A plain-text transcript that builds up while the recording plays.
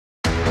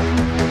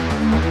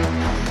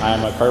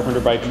I'm a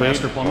carpenter by trade.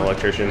 Master plumber.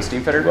 Electrician.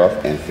 Steam fitter.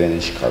 Rough and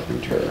finish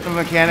carpenter. A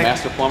mechanic.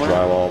 Master plumber.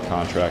 Drywall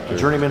contractor. A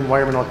journeyman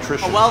wireman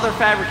electrician. A welder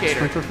fabricator.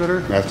 Sprinkler fitter.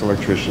 Master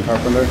electrician.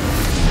 Carpenter.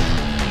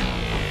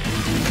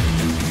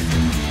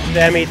 The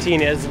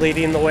M18 is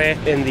leading the way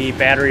in the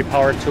battery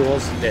powered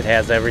tools. It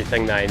has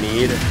everything that I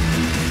need.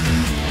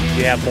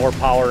 You have more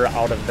power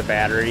out of the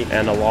battery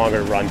and a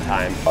longer run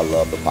time. I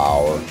love the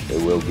power.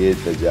 It will get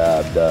the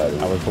job done.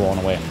 I was blown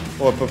away.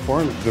 Well, it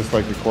performs just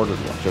like the corded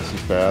one, just as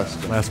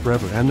fast. Last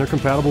forever, and they're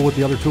compatible with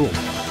the other tools.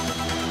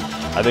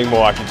 I think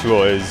Milwaukee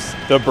Tool is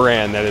the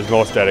brand that is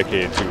most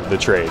dedicated to the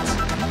trades.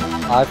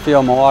 I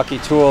feel Milwaukee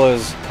Tool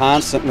is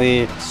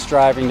constantly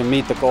striving to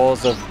meet the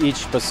goals of each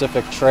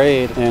specific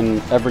trade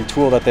in every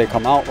tool that they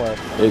come out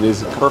with. It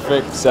is a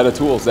perfect set of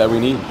tools that we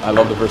need. I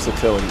love the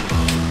versatility.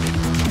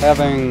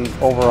 Having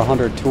over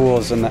 100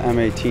 tools in the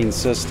M18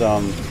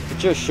 system, it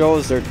just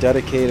shows they're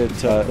dedicated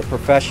to the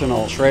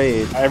professional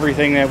trade.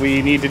 Everything that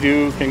we need to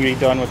do can be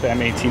done with the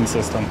M18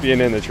 system. Being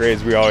in the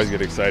trades, we always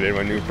get excited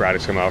when new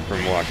products come out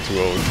from Milwaukee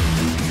Tool.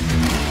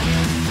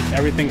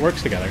 Everything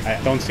works together. I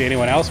don't see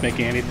anyone else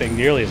making anything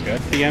nearly as good.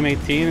 The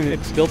M18,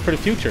 it's built for the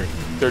future.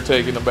 They're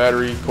taking the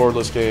battery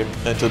cordless game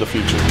into the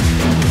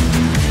future.